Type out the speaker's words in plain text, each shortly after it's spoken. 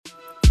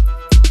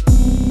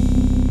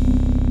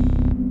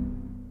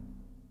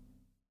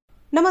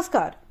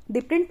नमस्कार,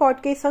 the print pod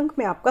के इस अंक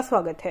में आपका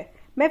स्वागत है।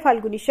 मैं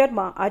फाल्गुनी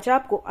शर्मा आज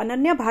आपको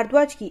अनन्या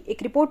भारद्वाज की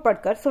एक रिपोर्ट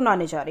पढ़कर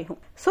सुनाने जा रही हूँ।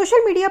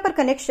 सोशल मीडिया पर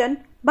कनेक्शन,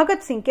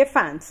 भगत सिंह के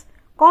फैंस,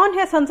 कौन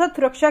है संसद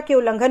सुरक्षा के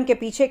उल्लंघन के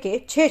पीछे के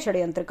 6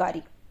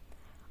 षड्यंत्रकारी।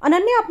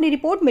 अनन्या अपनी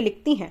रिपोर्ट में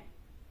लिखती हैं,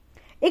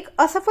 एक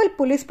असफल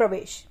पुलिस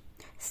प्रवेश,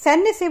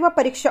 सैन्य सेवा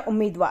परीक्षा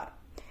उम्मीदवार,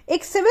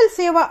 एक सिविल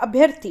सेवा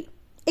अभ्यर्थी,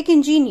 एक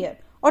इंजीनियर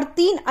और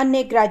 3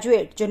 अन्य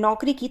ग्रेजुएट जो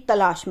नौकरी की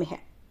तलाश में हैं।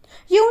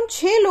 ये उन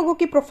 6 लोगों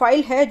की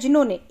प्रोफाइल है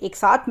जिन्होंने एक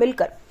साथ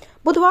मिलकर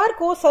बुधवार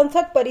को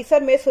संसद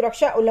परिसर में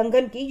सुरक्षा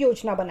उल्लंघन की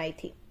योजना बनाई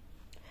थी।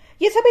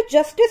 ये सभी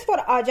जस्टिस फॉर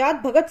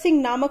आजाद भगत सिंह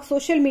नामक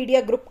सोशल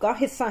मीडिया ग्रुप का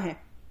हिस्सा हैं।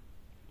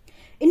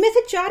 इनमें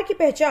से 4 की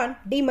पहचान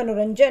डी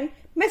मनोरंजन,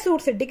 मैसूर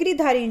से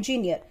डिग्रीधारी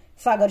इंजीनियर,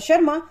 सागर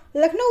शर्मा,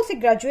 लखनऊ से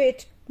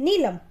ग्रेजुएट,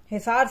 नीलम,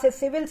 हिसार से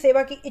सिविल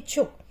सेवा की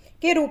इच्छुक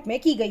के रूप में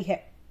की गई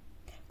है।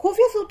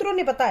 खुफिया सूत्रों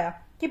ने बताया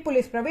कि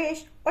पुलिस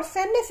प्रवेश और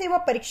सैन्य सेवा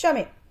परीक्षा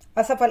में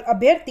असफल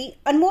अभ्यर्थी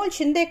अनमोल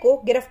शिंदे को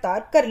गिरफ्तार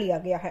कर लिया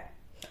गया है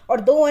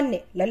और 2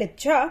 अन्य ललित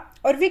झा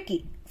और विक्की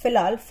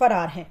फिलहाल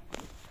फरार हैं।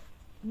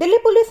 दिल्ली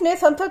पुलिस ने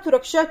संसद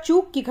सुरक्षा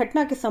चूक की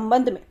घटना के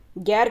संबंध में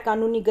गैर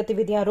कानूनी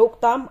गतिविधियां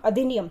रोकथाम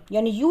अधिनियम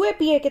यानी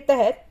यूएपीए के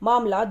तहत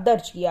मामला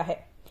दर्ज किया है।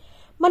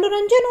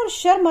 मनोरंजन और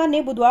शर्मा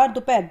ने बुधवार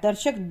दोपहर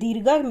दर्शक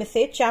दीर्घा में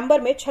से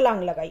चैम्बर में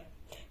छलांग लगाई,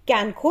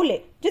 कैन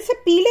खोले जिससे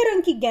पीले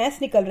रंग की गैस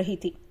निकल रही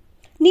थी।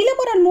 नीलम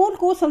और अनमोल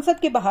को संसद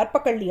के बाहर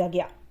पकड़ लिया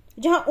गया,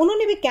 जहां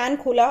उन्होंने भी कैन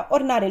खोला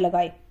और नारे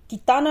लगाए कि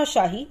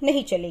तानाशाही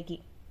नहीं चलेगी।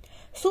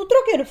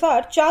 सूत्रों के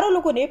अनुसार चारों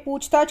लोगों ने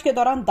पूछताछ के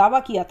दौरान दावा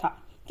किया था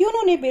कि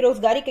उन्होंने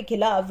बेरोजगारी के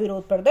खिलाफ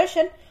विरोध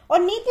प्रदर्शन और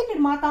नीति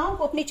निर्माताओं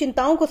को अपनी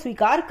चिंताओं को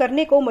स्वीकार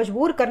करने को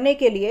मजबूर करने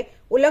के लिए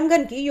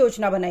उल्लंघन की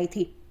योजना बनाई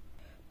थी।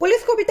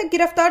 पुलिस को अभी तक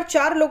गिरफ्तार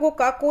 4 लोगों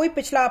का कोई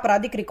पिछला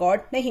आपराधिक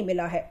रिकॉर्ड नहीं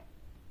मिला है।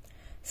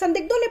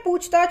 संदिग्धों ने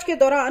पूछताछ के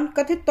दौरान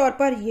कथित तौर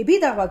पर यह भी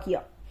दावा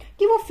किया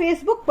कि वो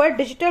फेसबुक पर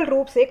डिजिटल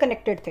रूप से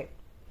कनेक्टेड थे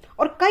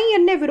और कई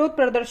अन्य विरोध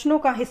प्रदर्शनों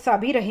का हिस्सा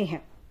भी रहे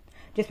हैं,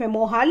 जिसमें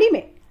मोहाली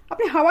में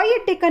अपने हवाई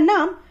अड्डे का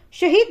नाम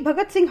शहीद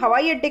भगत सिंह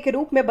हवाई अड्डे के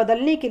रूप में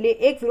बदलने के लिए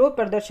एक विरोध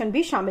प्रदर्शन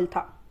भी शामिल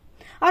था।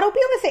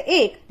 आरोपियों में से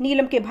एक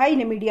नीलम के भाई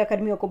ने मीडिया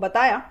कर्मियों को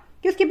बताया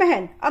कि उसकी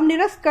बहन अब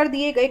निरस्त कर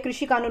दिए गए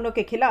कृषि कानूनों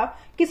के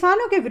खिलाफ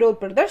किसानों के विरोध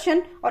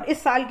प्रदर्शन और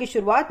इस साल की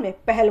शुरुआत में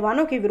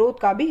पहलवानों के विरोध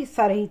का भी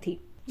हिस्सा रही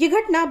थी। ये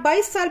घटना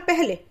 22 साल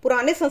पहले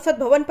पुराने संसद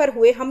भवन पर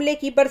हुए हमले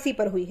की बरसी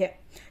पर हुई है,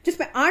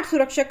 जिसमें 8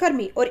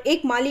 सुरक्षाकर्मी और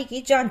 1 माली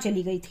की जान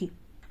चली गई थी।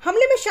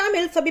 हमले में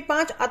शामिल सभी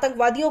 5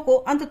 आतंकवादियों को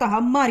अंततः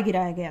मार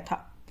गिराया गया था।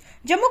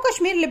 जम्मू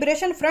कश्मीर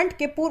लिबरेशन फ्रंट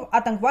के पूर्व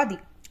आतंकवादी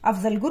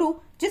अफजल गुरु,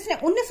 जिसने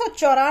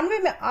 1994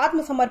 में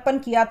आत्मसमर्पण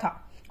किया था,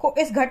 को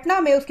इस घटना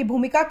में उसकी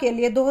भूमिका के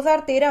लिए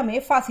 2013 में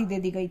फांसी दे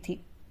दी गई थी।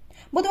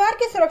 बुधवार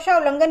के सुरक्षा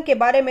उल्लंघन के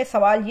बारे में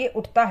सवाल ये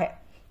उठता है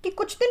कि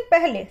कुछ दिन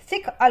पहले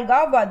सिख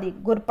अलगाववादी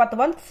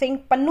गुरपतवंत सिंह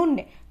पन्नून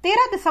ने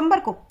 13 दिसंबर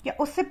को या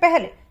उससे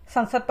पहले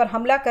संसद पर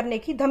हमला करने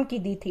की धमकी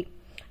दी थी,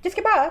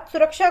 जिसके बाद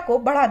सुरक्षा को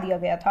बढ़ा दिया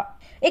गया था।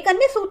 एक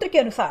अन्य सूत्र के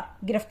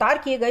अनुसार गिरफ्तार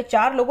किए गए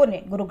 4 लोगों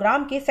ने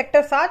गुरुग्राम के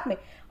सेक्टर 7 में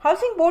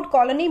हाउसिंग बोर्ड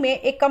कॉलोनी में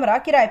एक कमरा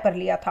किराए पर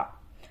लिया था,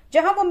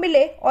 जहां वो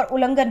मिले और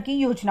उल्लंघन की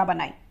योजना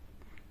बनाई।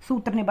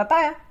 सूत्र ने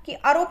बताया कि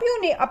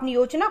आरोपियों ने अपनी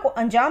योजना को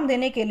अंजाम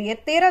देने के लिए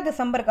 13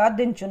 दिसंबर का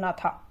दिन चुना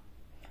था।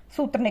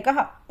 सूत्र ने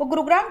कहा वो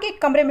गुरुग्राम के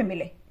एक कमरे में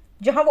मिले,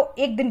 जहां वो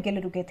 1 दिन के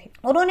लिए रुके थे।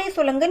 उन्होंने इस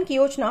उल्लंघन की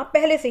योजना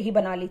पहले से ही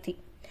बना ली थी।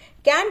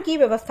 कैन की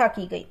व्यवस्था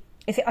की गई,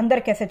 इसे अंदर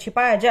कैसे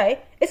छिपाया जाए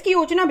इसकी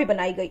योजना भी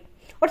बनाई गई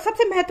और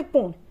सबसे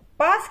महत्वपूर्ण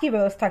पास की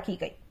व्यवस्था की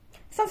गई।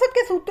 संसद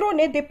के सूत्रों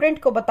ने द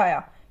प्रिंट को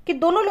बताया कि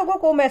दोनों लोगों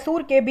को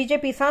मैसूर के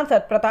बीजेपी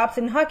सांसद प्रताप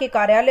सिन्हा के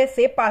कार्यालय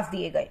से पास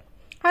दिए गए।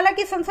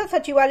 हालांकि संसद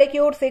सचिवालय की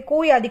ओर से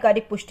कोई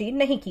आधिकारिक पुष्टि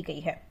नहीं की गई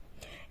है।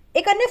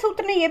 एक अन्य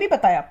सूत्र ने यह भी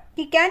बताया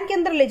कि कैन के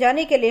अंदर ले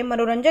जाने के लिए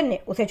मनोरंजन ने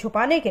उसे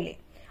छुपाने के लिए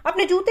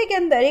अपने जूते के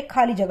अंदर एक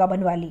खाली जगह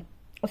बनवा ली।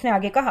 उसने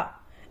आगे कहा,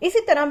 इसी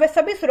तरह वह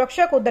सभी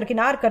सुरक्षा को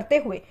दरकिनार करते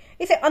हुए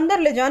इसे अंदर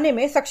ले जाने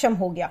में सक्षम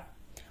हो गया।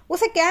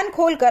 उसे कैन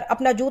खोलकर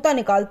अपना जूता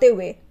निकालते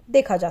हुए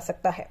देखा जा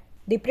सकता है।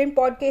 द प्रिंट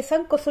पॉड के इस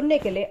अंक को सुनने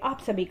के लिए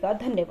आप सभी का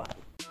धन्यवाद।